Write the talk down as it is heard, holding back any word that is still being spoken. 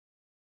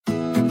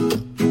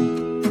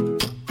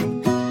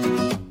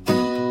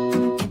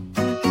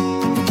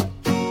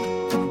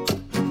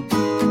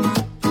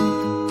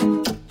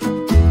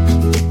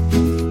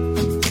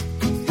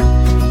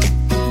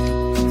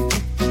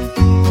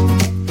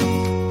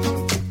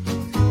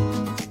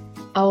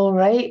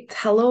Right.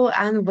 Hello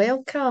and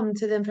welcome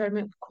to the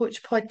Empowerment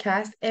Coach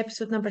Podcast,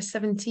 episode number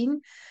 17.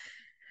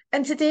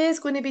 And today is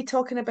going to be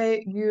talking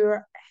about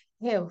your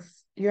health.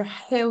 Your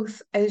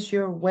health is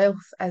your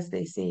wealth, as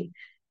they say.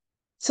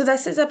 So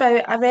this is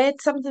about, I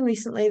read something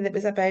recently that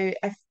was about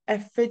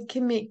if food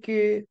can make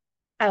you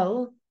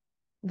ill,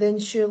 then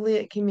surely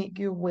it can make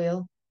you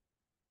well.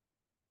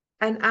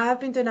 And I've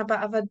been doing a bit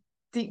of a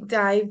deep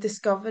dive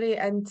discovery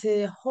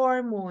into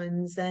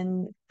hormones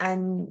and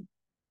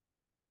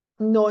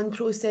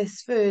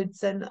non-processed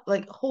foods and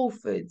like whole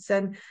foods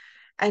and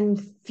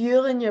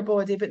fueling your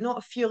body, but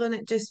not fueling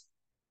it just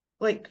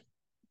like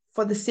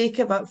for the sake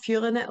of it,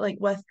 fueling it like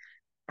with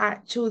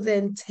actual the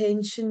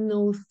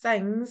intentional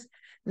things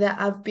that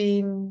have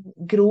been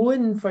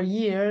growing for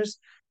years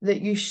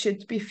that you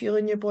should be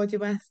fueling your body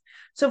with.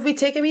 So if we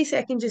take a wee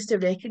second just to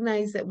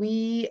recognize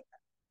that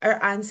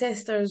our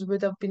ancestors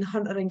would have been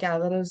hunter and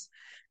gatherers,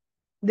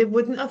 they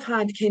wouldn't have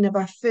had kind of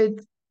a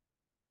food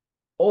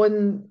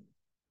on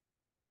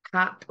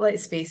tap,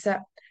 let's face it.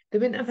 They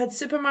wouldn't have had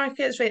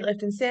supermarkets right,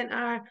 left, and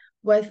centre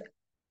with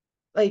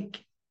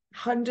like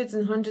hundreds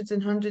and hundreds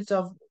and hundreds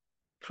of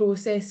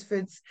processed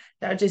foods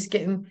that are just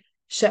getting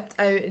shipped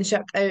out and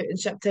shipped out and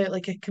shipped out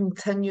like a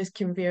continuous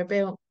conveyor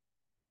belt.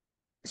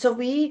 So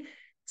we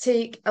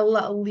take a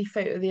little leaf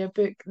out of their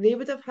book. They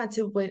would have had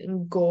to went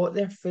and got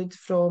their food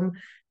from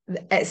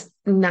its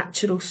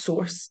natural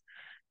source.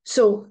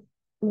 So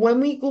when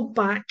we go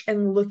back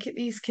and look at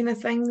these kind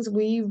of things,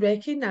 we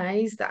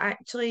recognize that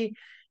actually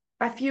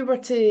if you were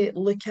to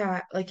look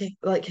at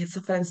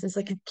so for instance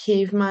like a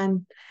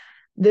caveman,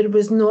 there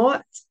was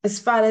not, as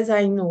far as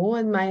I know,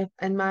 in my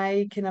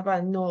kind of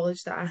a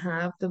knowledge that I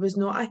have, there was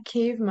not a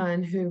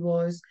caveman who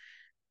was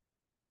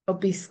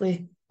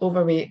obesely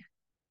overweight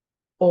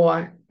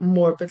or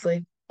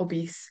morbidly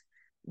obese.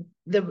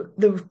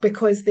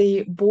 Because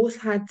they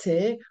both had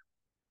to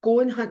go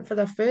and hunt for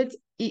their food,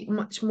 eat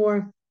much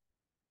more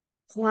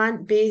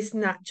plant-based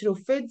natural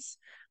foods,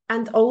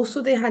 and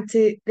also they had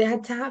to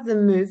have the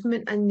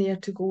movement in there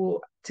to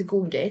go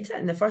get it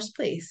in the first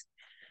place.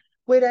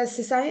 Whereas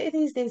society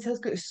these days has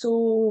got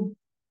so,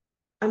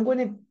 I'm going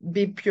to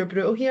be pure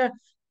brutal here,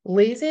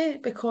 lazy,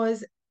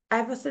 because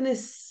everything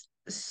is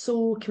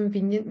so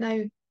convenient now.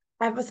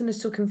 Everything is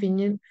so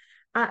convenient.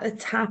 At the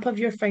tap of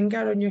your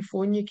finger on your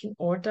phone, you can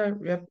order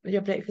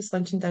your breakfast,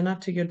 lunch, and dinner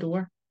to your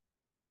door.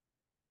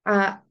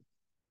 Uh,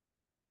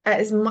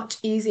 it is much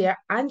easier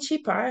and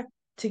cheaper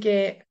to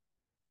get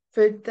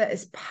food that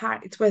is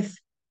packed with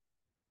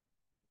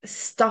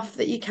stuff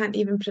that you can't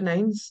even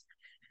pronounce.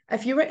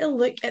 If you were to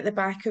look at the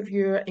back of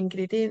your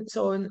ingredients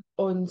on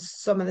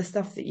some of the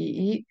stuff that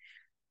you eat,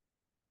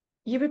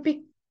 you would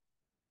be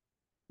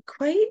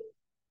quite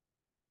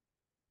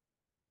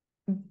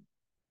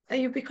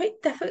you'd be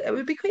quite difficult. It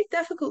would be quite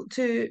difficult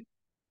to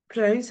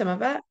pronounce some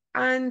of it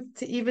and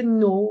to even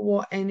know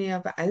what any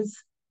of it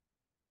is.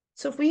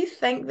 So if we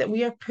think that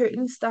we are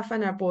putting stuff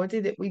in our body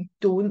that we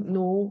don't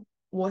know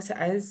what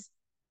it is,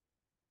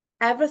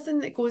 everything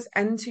that goes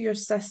into your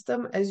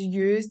system is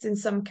used in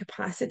some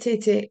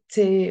capacity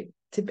to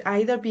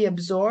either be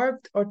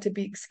absorbed or to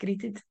be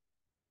excreted.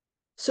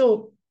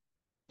 So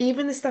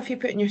even the stuff you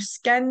put in your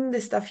skin,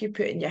 the stuff you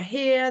put in your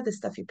hair, the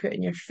stuff you put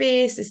in your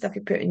face, the stuff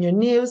you put in your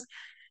nails,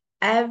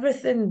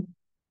 everything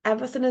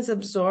everything is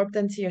absorbed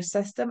into your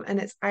system and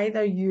it's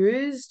either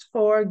used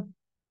for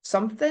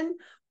something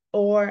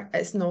or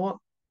it's not.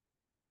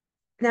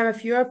 Now,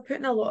 if you're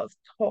putting a lot of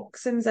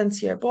toxins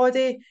into your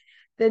body,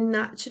 then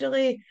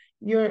naturally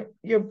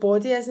your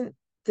body isn't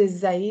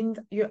designed,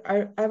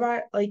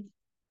 our like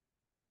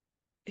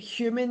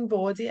human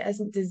body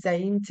isn't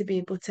designed to be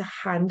able to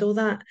handle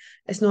that.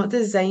 It's not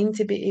designed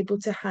to be able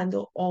to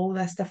handle all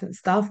this different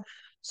stuff.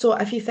 So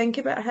if you think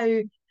about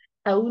how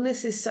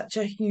illness is such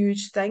a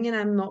huge thing, and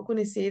I'm not going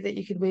to say that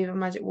you could wave a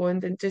magic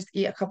wand and just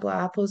eat a couple of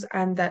apples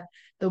and that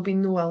there'll be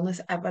no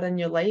illness ever in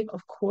your life.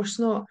 Of course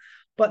not.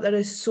 But there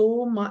is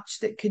so much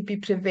that could be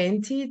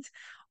prevented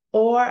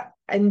or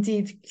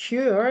indeed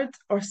cured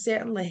or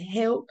certainly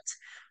helped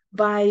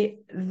by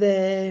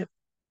the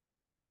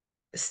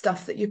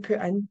stuff that you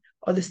put in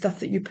or the stuff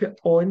that you put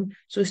on.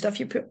 So the stuff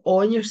you put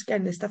on your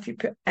skin, the stuff you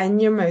put in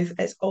your mouth,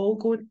 it's all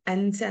going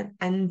into an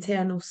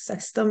internal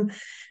system.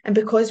 And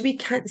because we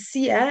can't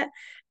see it,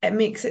 it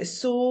makes it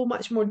so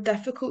much more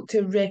difficult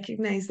to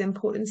recognize the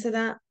importance of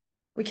that.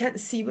 We can't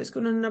see what's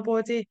going on in our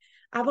body.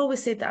 I've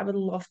always said that I would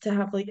love to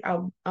have like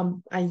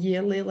a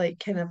yearly like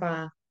kind of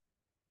a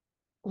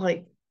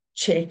like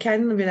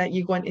check-in where like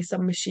you go into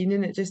some machine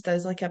and it just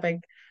does like a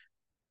big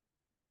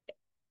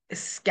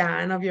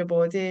scan of your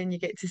body and you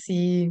get to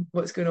see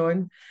what's going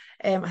on.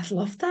 I'd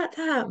love that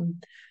to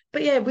happen.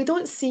 But yeah, we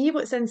don't see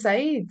what's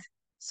inside.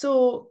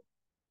 So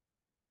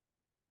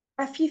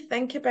if you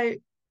think about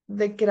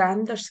the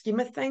grander scheme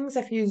of things,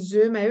 if you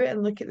zoom out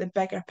and look at the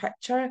bigger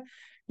picture,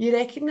 you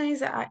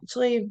recognize that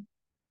actually,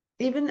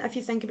 even if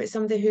you think about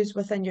somebody who's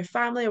within your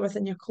family or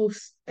within your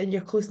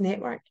close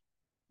network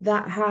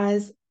that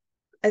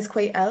is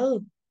quite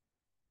ill,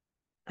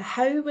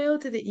 how well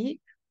do they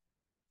eat?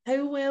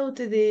 How well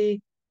do they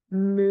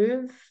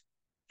move?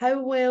 how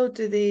well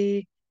do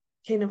they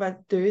kind of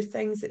do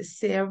things that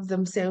serve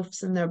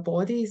themselves and their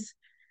bodies?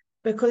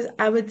 Because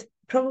I would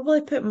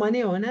probably put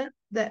money on it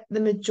that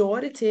the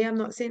majority, I'm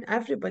not saying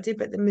everybody,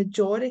 but the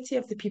majority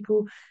of the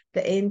people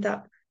that end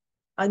up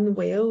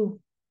unwell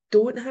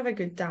don't have a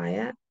good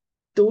diet,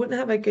 don't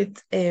have a good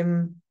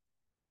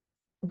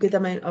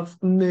amount of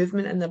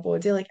movement in their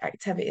body, like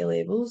activity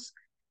levels.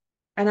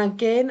 And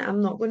again,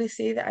 I'm not going to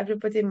say that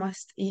everybody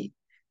must eat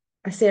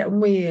a certain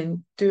way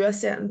and do a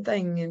certain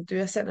thing and do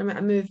a certain amount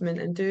of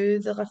movement and do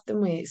the lifting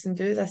weights and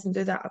do this and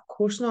do that. Of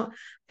course not. I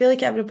feel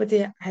like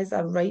everybody has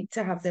a right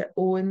to have their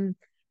own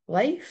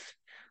life.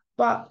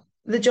 But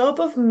the job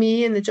of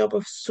me and the job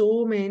of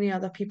so many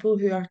other people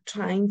who are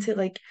trying to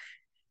like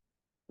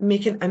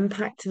make an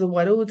impact to the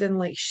world and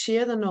like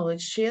share the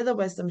knowledge, share the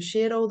wisdom,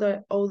 share all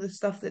the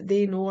stuff that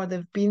they know or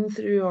they've been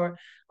through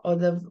or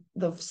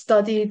they've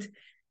studied.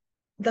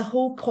 The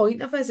whole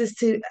point of us is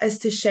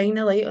to shine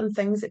a light on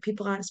things that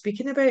people aren't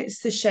speaking about.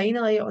 It's to shine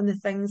a light on the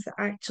things that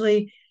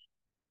actually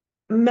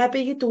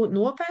maybe you don't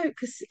know about.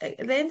 Because at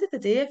the end of the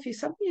day, if you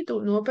something you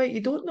don't know about, you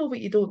don't know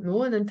what you don't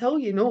know, and until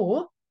you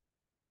know,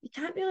 you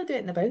can't really do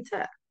anything about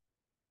it.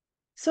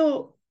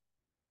 So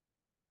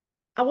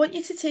I want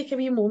you to take a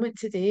wee moment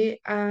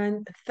today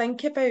and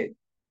think about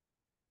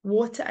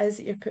what it is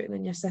that you're putting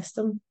in your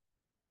system.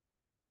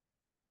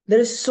 There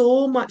is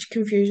so much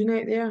confusion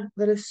out there.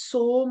 There is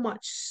so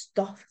much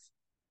stuff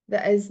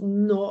that is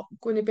not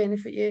going to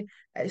benefit you.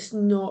 It's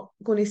not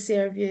going to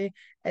serve you.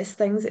 It's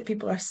things that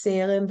people are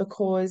selling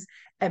because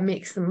it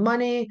makes them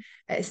money.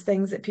 It's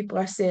things that people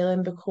are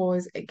selling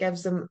because it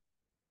gives them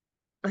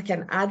like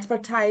an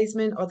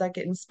advertisement or they're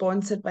getting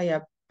sponsored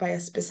by a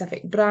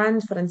specific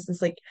brand. For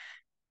instance, like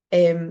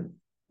um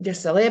your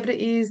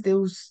celebrities,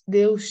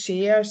 they'll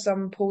share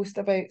some post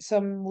about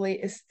some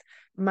latest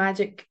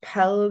magic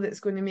pill that's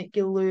going to make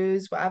you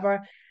lose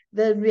whatever.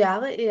 The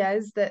reality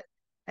is that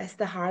it's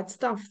the hard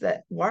stuff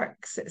that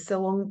works. It's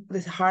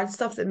the hard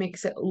stuff that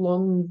makes it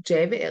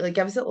longevity. It like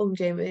gives it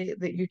longevity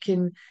that you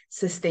can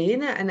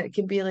sustain it and it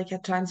can be like a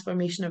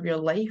transformation of your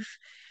life.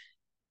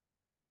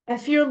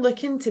 If you're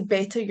looking to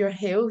better your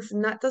health,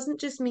 and that doesn't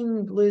just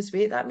mean lose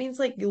weight, that means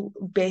like you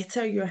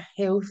better your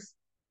health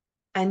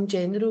in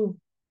general.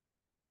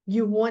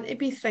 You want to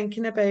be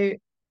thinking about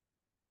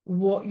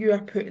what you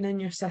are putting in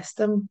your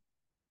system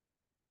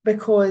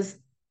because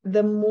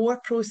the more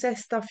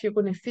processed stuff you're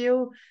going to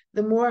feel,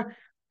 the more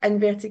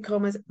inverted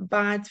commas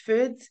bad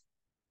food,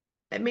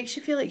 it makes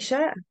you feel like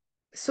shit.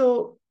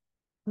 So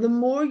the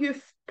more you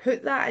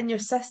put that in your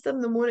system,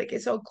 the more it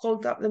gets all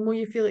clogged up, the more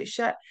you feel like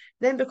shit.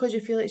 Then because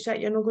you feel like shit,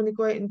 you're not going to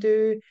go out and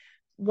do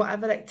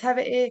whatever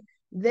activity.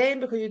 Then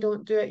because you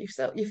don't do it, you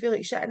feel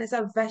like shit, and it's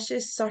a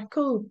vicious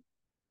circle.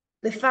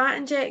 The fat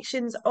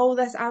injections, all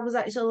this. I was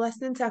actually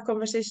listening to a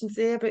conversation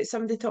today about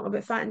somebody talking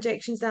about fat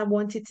injections, and I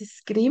wanted to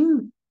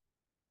scream.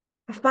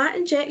 A fat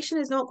injection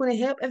is not going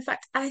to help. In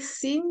fact, I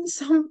seen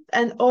some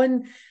and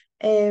on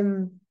I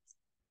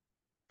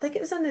think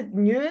it was on the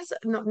news,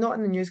 not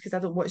on the news because I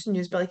don't watch the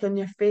news, but like on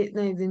your face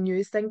now the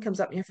news thing comes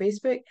up on your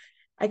Facebook.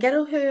 A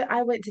girl who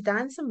I went to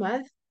dancing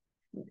with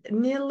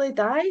nearly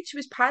died. She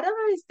was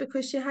paralyzed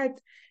because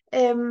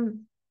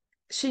um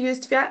she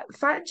used fat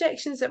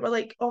injections that were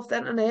like off the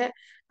internet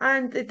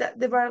and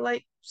they were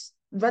like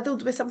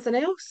riddled with something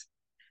else.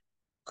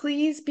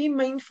 Please be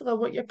mindful of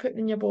what you're putting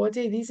in your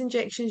body. These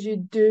injections, you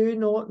do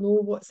not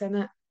know what's in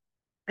it,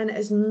 and it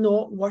is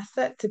not worth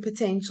it to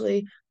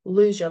potentially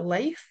lose your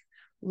life,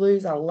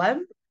 lose a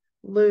limb,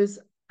 lose,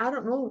 I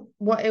don't know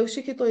what else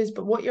you could lose,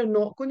 but what you're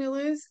not going to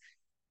lose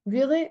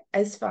really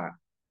is fat.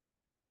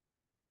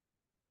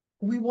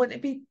 We want to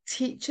be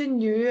teaching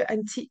you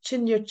and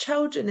teaching your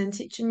children and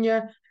teaching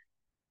your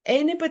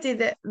anybody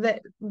that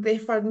they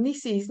for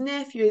nieces,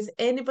 nephews,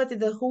 anybody,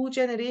 the whole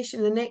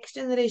generation, the next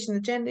generation, the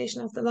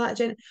generation after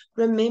that,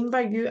 remember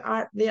you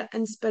are their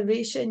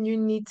inspiration. You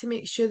need to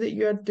make sure that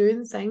you are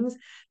doing things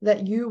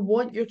that you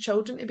want your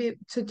children to be able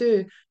to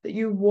do, that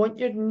you want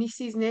your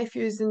nieces,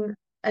 nephews,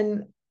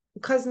 and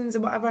cousins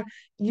and whatever.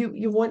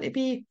 You want to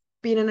be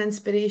being an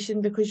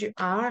inspiration because you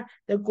are.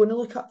 They're going to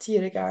look up to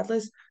you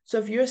regardless. So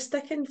if you're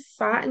sticking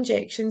fat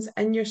injections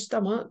in your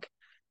stomach,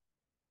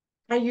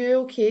 are you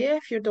okay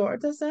if your daughter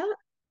does that?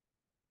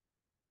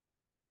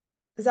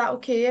 Is that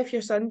okay if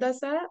your son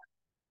does that?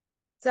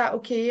 Is that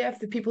okay if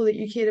the people that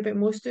you care about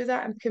most do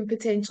that and can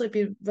potentially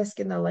be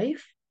risking their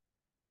life?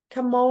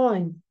 Come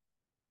on.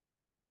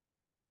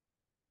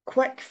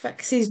 Quick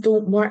fixes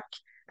don't work.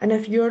 And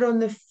if you're on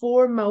the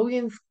 4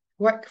 millionth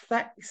quick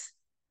fix,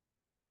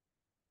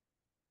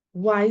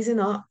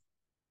 wisen up.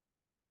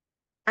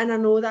 And I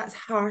know that's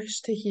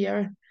harsh to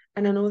hear,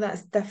 and I know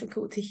that's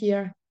difficult to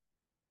hear,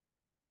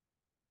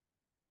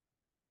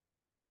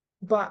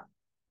 but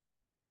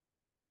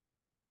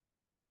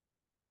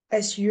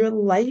it's your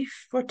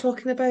life we're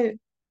talking about.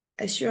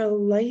 It's your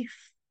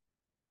life.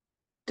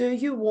 Do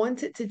you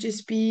want it to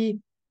just be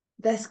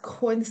this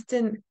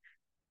constant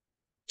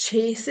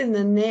chasing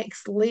the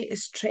next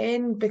latest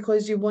trend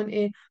because you want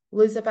to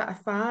lose a bit of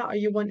fat or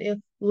you want to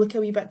look a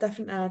wee bit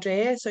different in a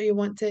dress or you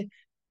want to,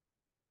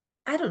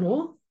 I don't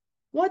know.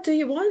 What do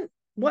you want?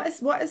 What is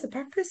the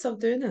purpose of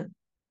doing it?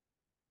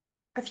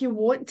 If you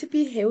want to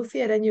be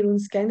healthier in your own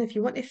skin, if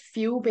you want to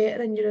feel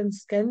better in your own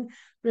skin,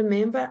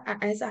 remember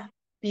it is a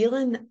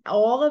feeling.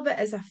 All of it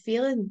is a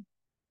feeling.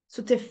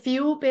 So to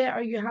feel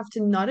better, you have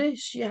to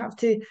nourish, you have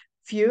to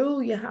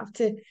fuel, you have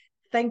to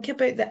think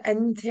about the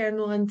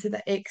internal into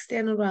the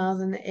external rather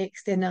than the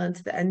external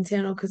into the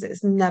internal, because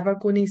it's never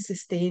going to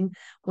sustain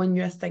when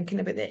you're thinking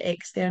about the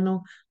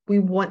external. We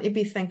want to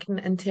be thinking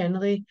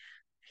internally.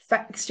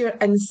 Fix your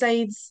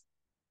insides,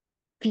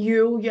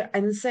 fuel your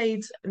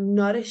insides,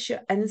 nourish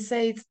your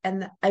insides,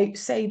 and the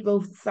outside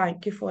will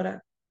thank you for it.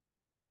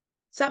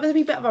 So that was a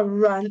wee bit of a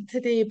rant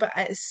today, but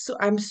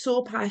I'm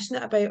so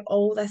passionate about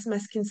all this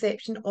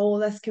misconception, all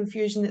this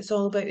confusion. It's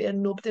all about there.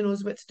 Nobody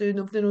knows what to do,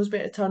 nobody knows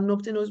where to turn,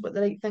 nobody knows what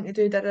the right thing to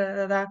do, da da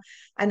da da.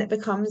 And it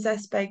becomes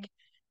this big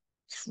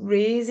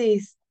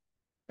crazy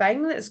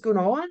thing that's going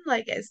on.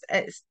 Like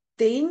it's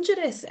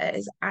dangerous. It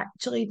is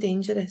actually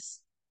dangerous.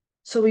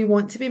 So we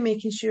want to be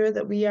making sure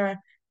that we are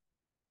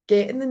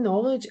getting the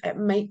knowledge. It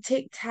might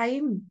take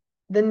time.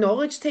 The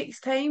knowledge takes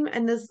time,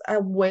 and there's a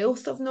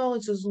wealth of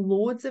knowledge. There's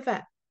loads of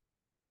it.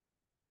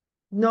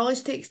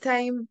 Knowledge takes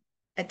time.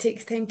 It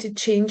takes time to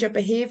change your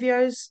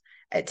behaviors.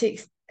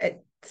 It's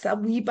a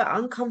wee bit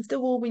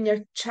uncomfortable when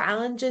you're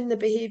challenging the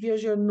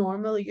behaviors you're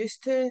normally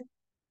used to.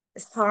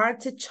 It's hard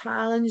to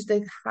challenge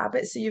the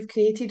habits that you've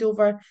created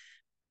over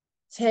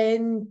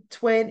 10,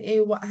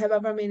 20,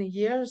 however many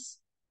years.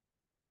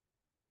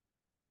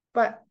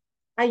 But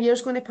a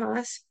year's going to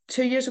pass,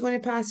 2 years are going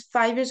to pass,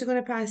 5 years are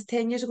going to pass,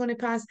 10 years are going to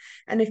pass.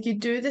 And if you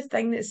do the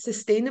thing that's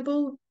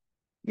sustainable,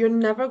 you're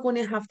never going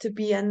to have to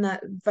be in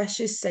that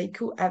vicious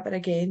cycle ever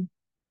again.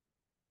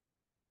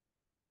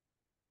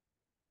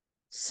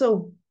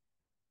 So,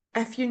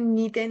 if you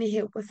need any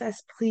help with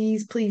this,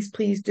 please, please,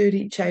 please do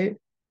reach out.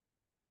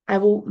 I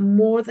will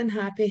more than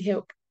happy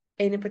help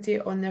anybody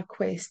on their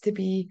quest to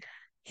be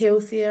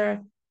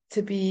healthier,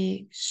 to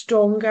be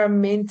stronger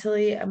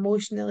mentally,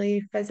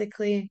 emotionally,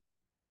 physically.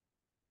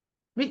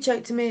 Reach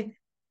out to me,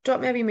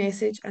 drop me a wee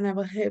message, and I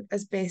will help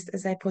as best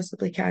as I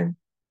possibly can.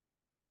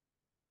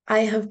 I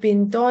have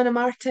been Donna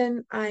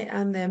Martin. I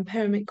am the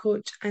empowerment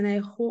coach, and I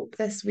hope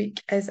this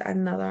week is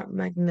another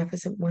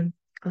magnificent one.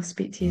 I'll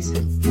speak to you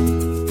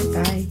soon.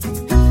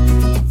 Bye.